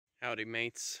Howdy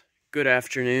mates, good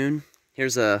afternoon.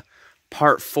 Here's a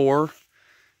part 4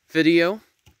 video,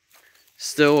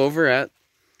 still over at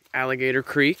Alligator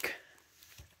Creek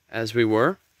as we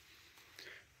were,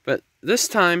 but this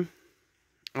time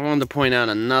I wanted to point out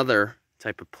another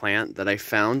type of plant that I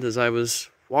found as I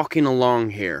was walking along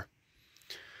here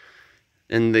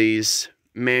in these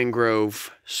mangrove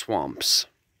swamps.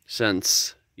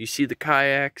 Since you see the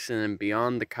kayaks, and then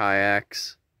beyond the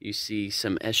kayaks you see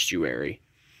some estuary.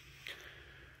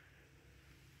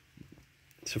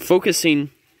 So focusing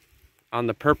on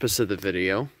the purpose of the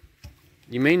video,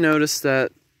 you may notice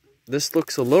that this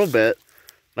looks a little bit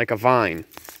like a vine.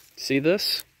 See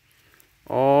this?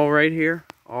 All right here,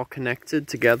 all connected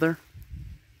together.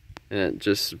 And it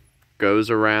just goes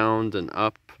around and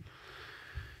up.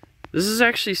 This is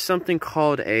actually something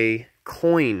called a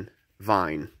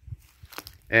coinvine.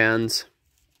 And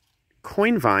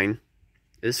coinvine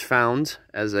is found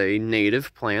as a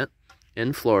native plant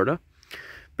in Florida.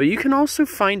 But you can also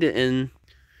find it in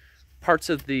parts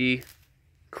of the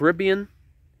Caribbean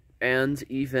and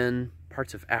even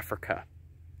parts of Africa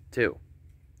too.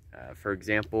 For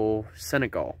example,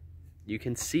 Senegal. You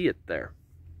can see it there.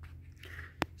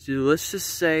 So let's just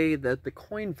say that the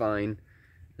coinvine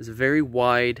has a very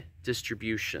wide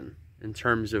distribution in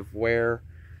terms of where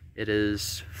it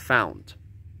is found.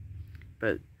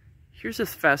 But here's a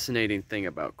fascinating thing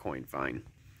about coinvine.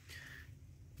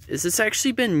 It's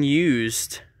actually been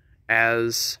used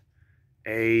as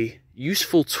a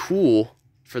useful tool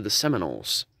for the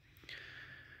Seminoles.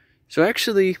 So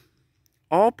actually,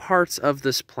 all parts of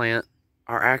this plant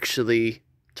are actually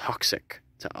toxic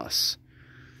to us.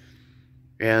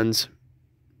 And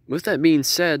with that being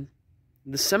said,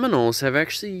 the Seminoles have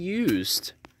actually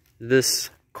used this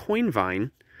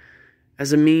coinvine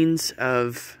as a means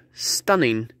of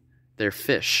stunning their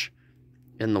fish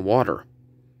in the water.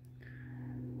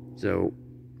 So,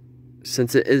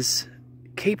 since it is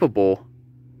capable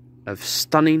of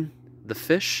stunning the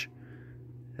fish,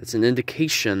 that's an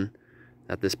indication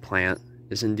that this plant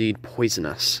is indeed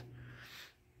poisonous.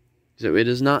 So it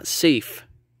is not safe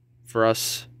for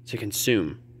us to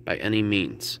consume by any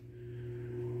means.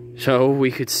 So we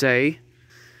could say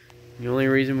the only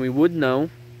reason we would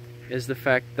know is the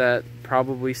fact that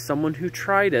probably someone who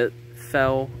tried it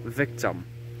fell victim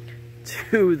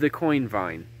to the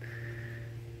coinvine.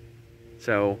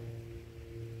 So,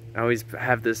 I always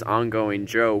have this ongoing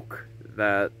joke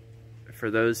that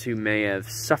for those who may have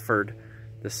suffered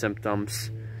the symptoms,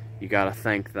 you gotta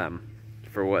thank them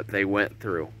for what they went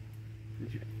through.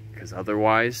 Because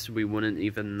otherwise, we wouldn't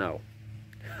even know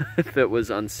if it was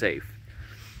unsafe.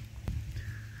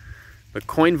 But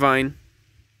coinvine,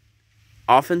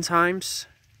 oftentimes,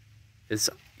 is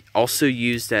also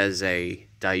used as a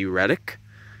diuretic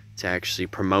to actually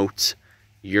promote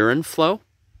urine flow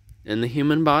in the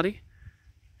human body.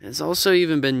 It's also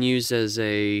even been used as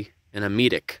an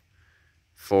emetic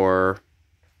for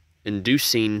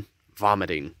inducing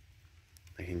vomiting,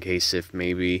 like in case if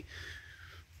maybe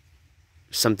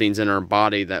something's in our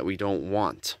body that we don't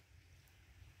want.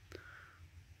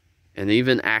 And it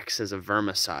even acts as a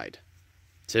vermicide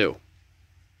too.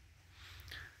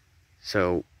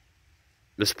 So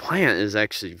this plant is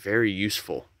actually very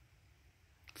useful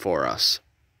for us.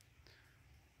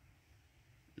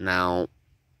 Now,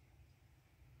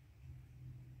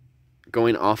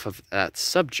 going off of that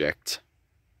subject,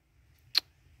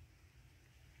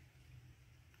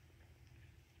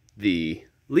 the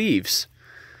leaves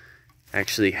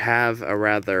actually have a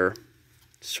rather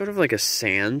sort of like a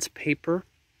sandpaper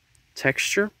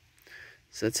texture.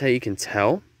 So that's how you can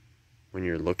tell when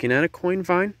you're looking at a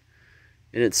coinvine.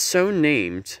 And it's so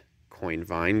named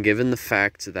coinvine given the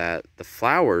fact that the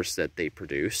flowers that they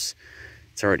produce,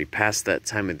 it's already past that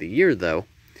time of the year though,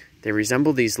 they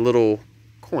resemble these little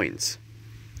coins.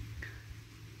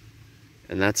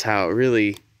 And that's how it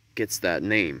really gets that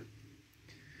name.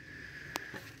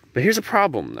 But here's a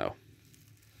problem though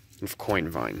with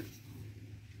coinvine.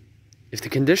 If the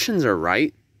conditions are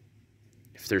right,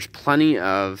 if there's plenty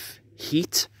of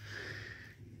heat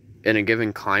in a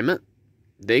given climate,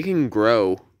 they can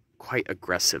grow quite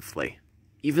aggressively,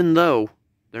 even though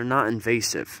they're not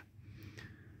invasive.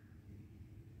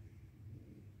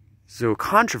 So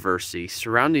controversy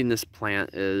surrounding this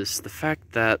plant is the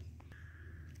fact that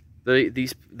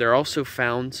they're also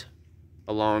found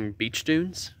along beach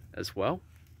dunes as well,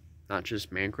 not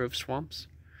just mangrove swamps.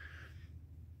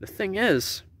 The thing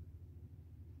is,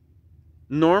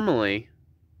 normally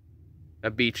a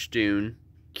beach dune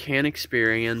can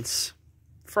experience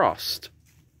frost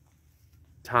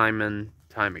time and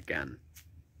time again,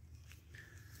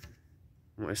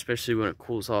 especially when it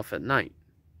cools off at night.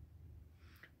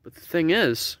 But the thing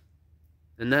is,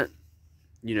 and that,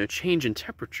 change in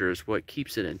temperature is what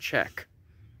keeps it in check.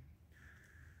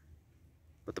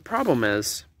 But the problem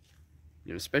is,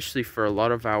 especially for a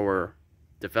lot of our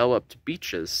developed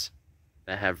beaches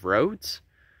that have roads,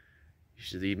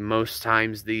 usually most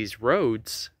times these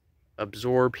roads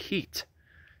absorb heat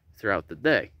throughout the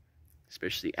day,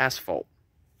 especially asphalt.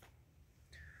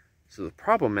 So the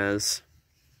problem is,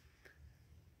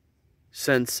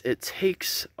 since it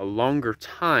takes a longer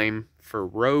time for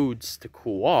roads to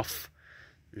cool off,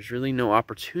 there's really no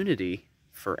opportunity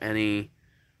for any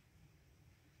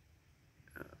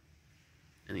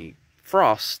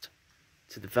frost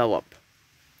to develop.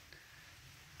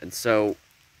 And so,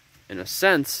 in a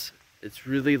sense, it's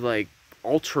really like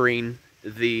altering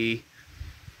the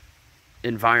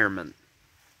environment.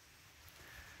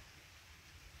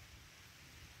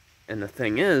 And the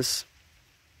thing is,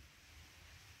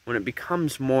 when it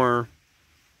becomes more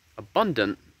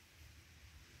abundant,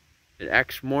 it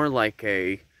acts more like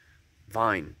a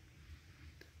vine.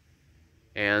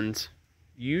 And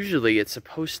usually it's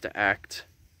supposed to act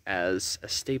as a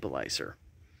stabilizer.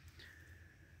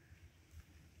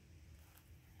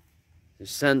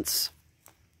 Since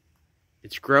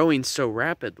it's growing so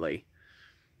rapidly,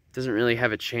 it doesn't really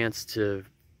have a chance to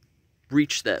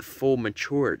reach that full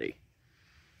maturity.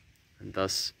 And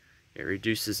thus, it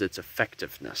reduces its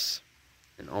effectiveness,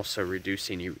 and also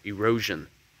reducing erosion,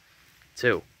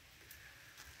 too.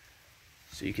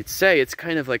 So you could say it's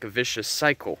kind of like a vicious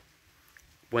cycle.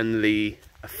 When the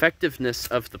effectiveness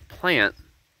of the plant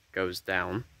goes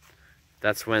down,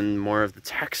 that's when more of the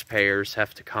taxpayers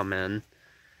have to come in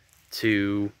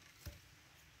to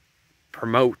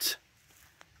promote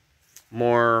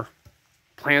more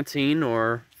planting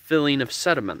or filling of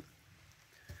sediment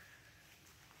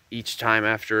each time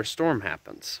after a storm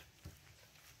happens.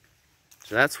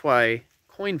 So that's why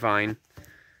Coinvine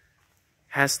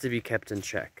has to be kept in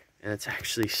check. And it's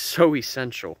actually so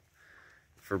essential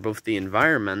for both the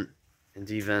environment and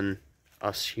even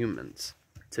us humans,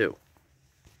 too.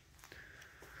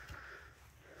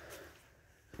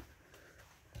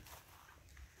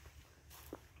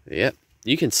 Yep,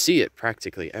 you can see it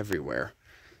practically everywhere.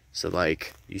 So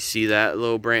like, you see that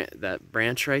little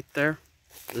branch right there?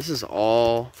 This is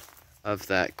all of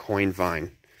that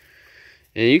Coinvine.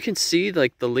 And you can see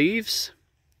like the leaves,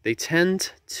 they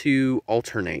tend to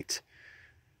alternate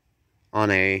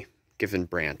on a given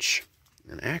branch.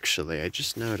 And actually, I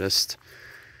just noticed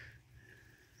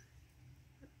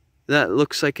that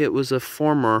looks like it was a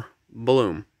former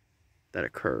bloom that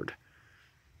occurred.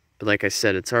 But like I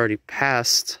said, it's already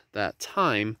past that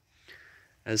time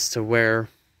as to where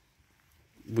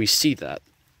we see that.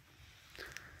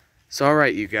 So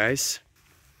alright, you guys.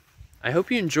 I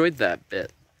hope you enjoyed that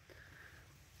bit,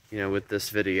 with this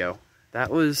video.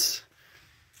 Coinvine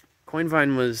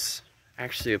was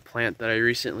actually a plant that I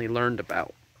recently learned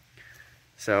about.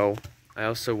 So I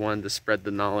also wanted to spread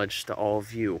the knowledge to all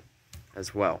of you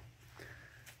as well.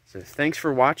 So thanks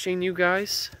for watching, you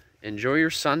guys. Enjoy your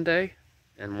Sunday.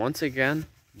 And once again,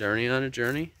 Journey on a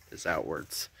Journey is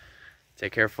outwards.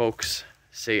 Take care, folks.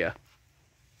 See ya.